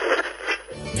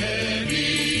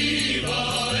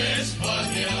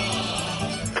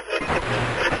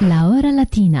 La Hora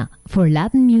Latina, for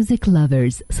Latin music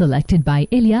lovers, selected by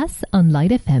Elias on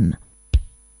Light FM.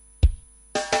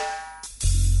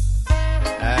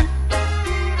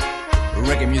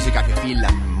 Reggae music I can feel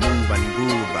and move and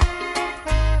groove.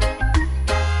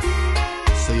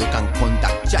 So you can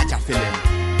contact Chacha feeling.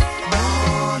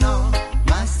 No,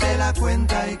 más de la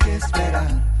cuenta hay que esperar.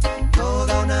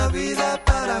 Toda una vida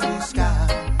para buscar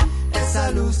esa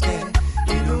luz que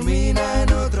ilumina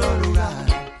en otro lugar.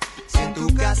 Si en tu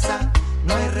casa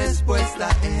no hay respuesta,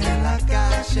 en la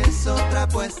calle es otra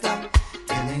apuesta.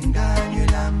 El engaño y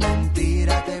la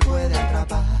mentira te puede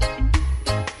atrapar.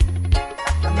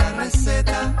 La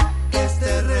receta que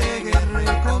este reggae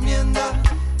recomienda,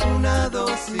 una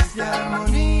dosis de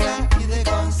armonía y de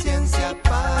conciencia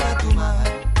para tu mar.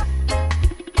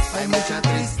 Hay mucha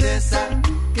tristeza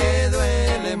que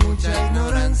duele, mucha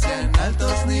ignorancia en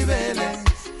altos niveles,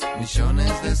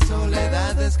 millones de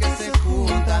soledades que se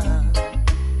juntan,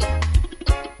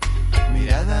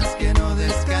 miradas que no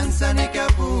descansan y que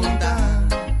apuntan.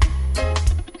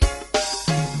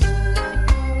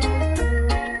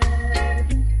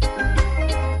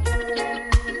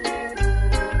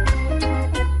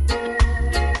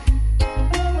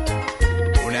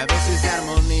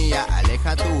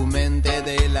 Tu mente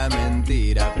de la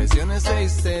mentira, presiones e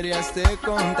histerias te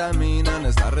contaminan.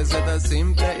 Esta receta es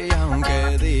simple y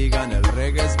aunque digan el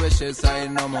reggae es belleza y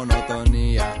no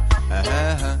monotonía,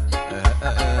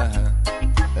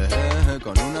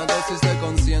 con una dosis de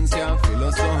conciencia,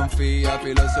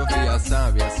 filosofía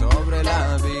sabia sobre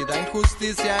la vida,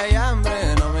 injusticia y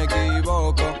hambre, no me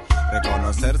equivoco,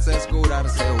 reconocerse es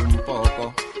curarse un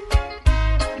poco.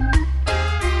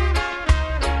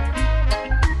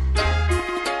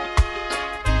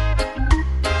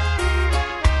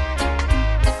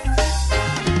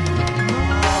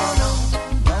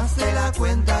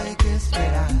 Hay que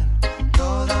esperar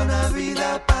toda una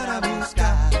vida para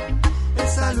buscar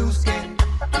esa luz que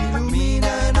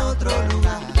ilumina en otro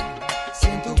lugar. Si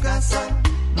en tu casa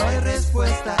no hay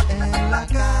respuesta, en la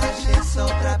calle es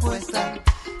otra apuesta.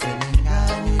 El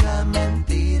engaño y la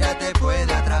mentira te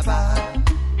puede atrapar.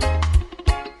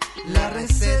 La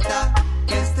receta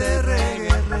que este reggae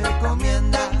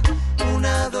recomienda,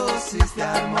 una dosis de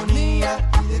armonía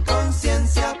y de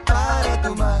conciencia para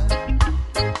tu mar.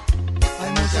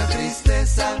 Mucha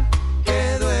tristeza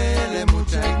que duele,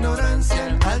 mucha ignorancia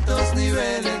en altos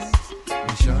niveles,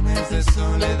 millones de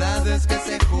soledades que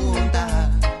se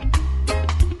juntan,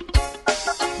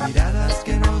 miradas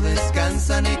que no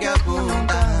descansan y que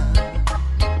apuntan.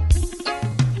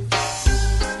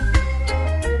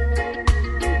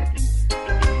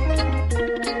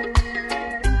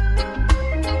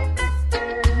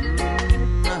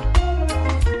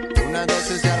 Una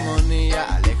dosis de armonía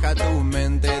aleja tu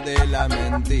mente de la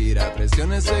mentira,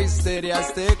 presiones e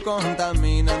histerias te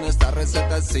contaminan. Esta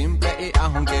receta es simple y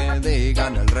aunque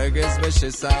digan el reggae es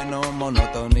belleza y no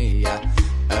monotonía,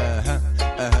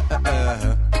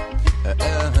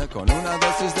 con una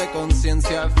dosis de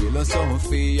conciencia,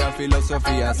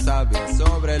 filosofía sabia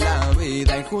sobre la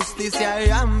vida, injusticia y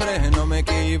hambre, no me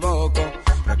equivoco,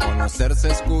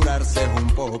 reconocerse es curarse un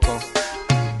poco.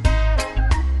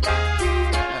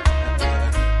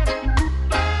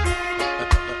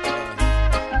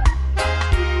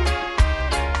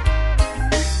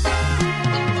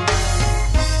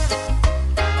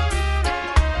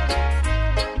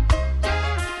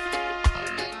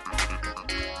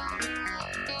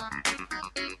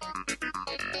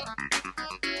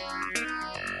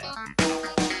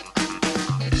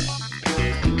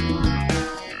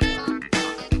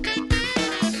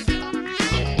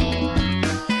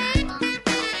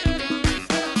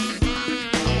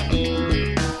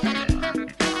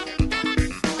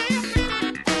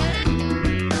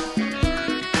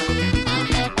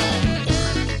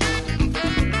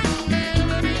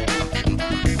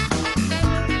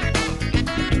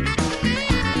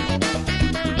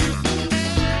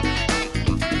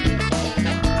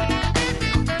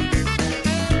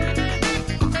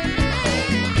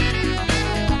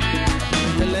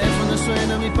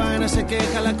 Se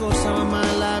queja, la cosa va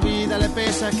mal, la vida le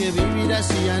pesa, que vivir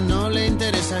así ya no le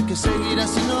interesa, que seguir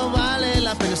así no vale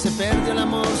la pena, se perdió el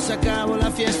amor, se acabó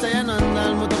la fiesta, ya no anda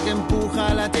el motor que empuja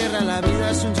a la tierra, la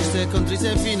vida es un chiste triste con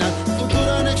triste final.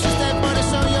 Futuro no existe, por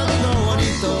eso yo digo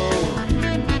bonito.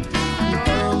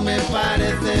 Todo me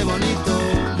parece bonito.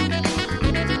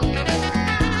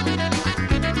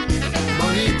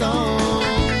 Bonito.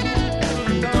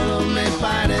 Todo me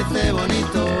parece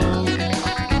bonito.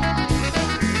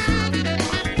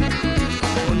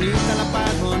 Bonita la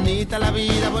paz, bonita la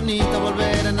vida, bonito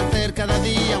volver a nacer cada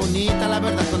día, bonita la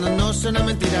verdad cuando no suena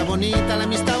mentira, bonita la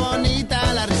amistad,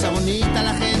 bonita la risa, bonita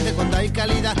la gente cuando hay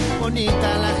calidad,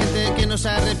 bonita la gente que no se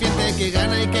arrepiente, que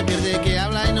gana y que pierde, que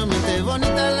habla y no miente,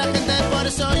 bonita la gente, por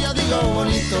eso yo digo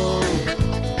bonito,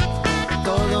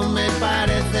 todo me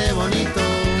parece bonito,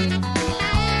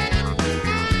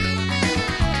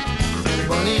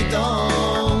 bonito,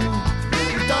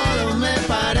 todo me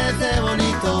parece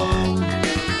bonito.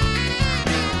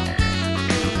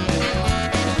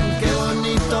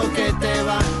 Que te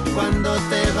va cuando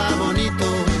te va bonito,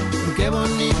 qué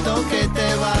bonito que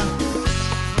te va,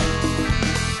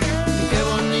 qué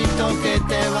bonito que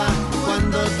te va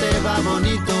cuando te va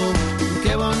bonito,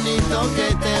 qué bonito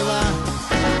que te va.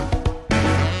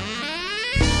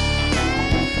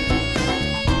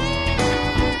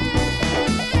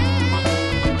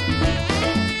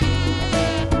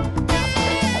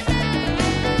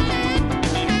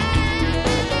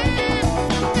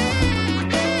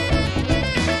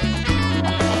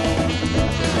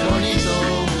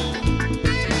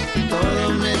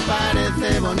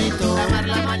 Bonito, amar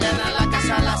la mañana, la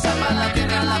casa, la sapa, la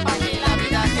tierra, la paz y la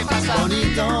vida que pasa.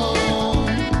 Bonito,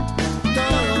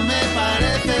 todo me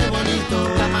parece bonito.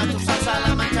 Cama, tu salsa,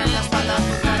 la mancha en la espalda,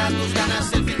 tu cara, tus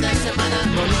ganas, el fin de semana.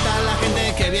 Bonita la gente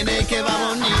que viene y que va,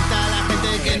 bonita la gente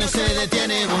que no se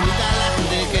detiene, bonita la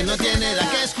gente que no tiene edad,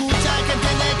 que escucha, que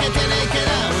entiende, que tiene y que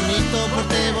da. Bonito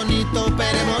porte, bonito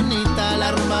Pere, bonita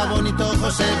la rumba, bonito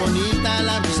José, bonita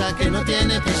la brisa que no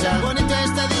tiene prisa. Bonito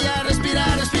este día, respira,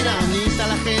 respira. Bonita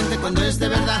la gente cuando es de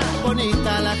verdad,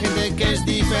 bonita la gente que es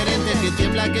diferente, que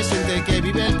tiembla, que siente, que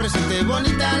vive el presente,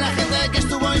 bonita la gente que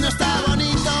estuvo y no está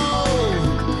bonito.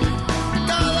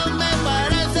 Todo me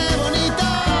parece bonito,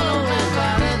 me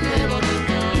parece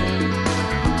bonito.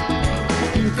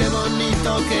 Qué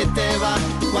bonito que te va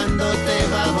cuando te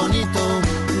va bonito,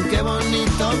 qué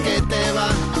bonito que te va.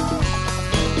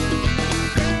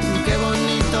 Qué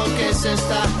bonito que se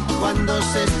está cuando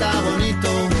se está bonito,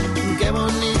 qué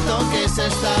bonito que se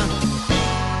está.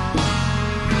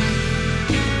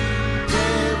 Qué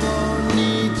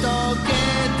bonito que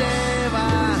te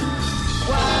va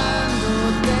cuando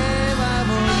te va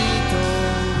bonito,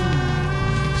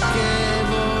 qué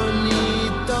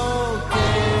bonito que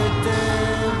te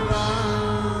va.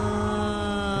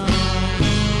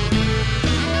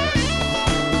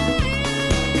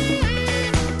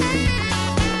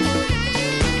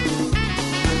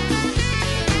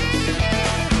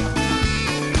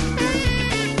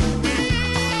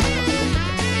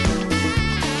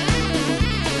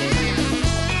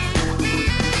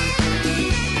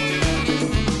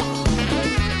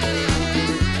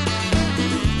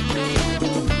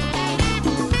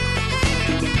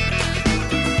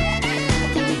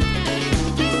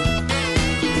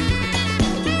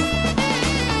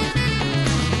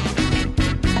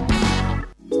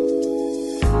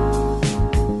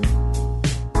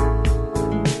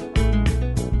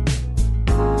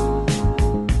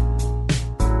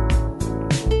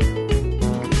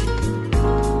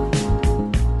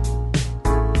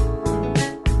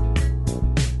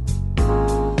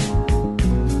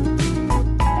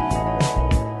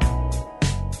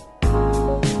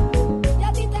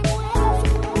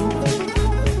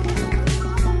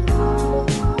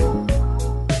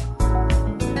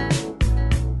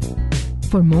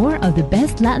 For more of the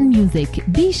best Latin music,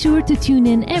 be sure to tune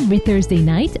in every Thursday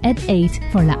night at 8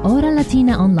 for La Hora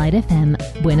Latina on Light FM.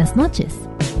 Buenas noches.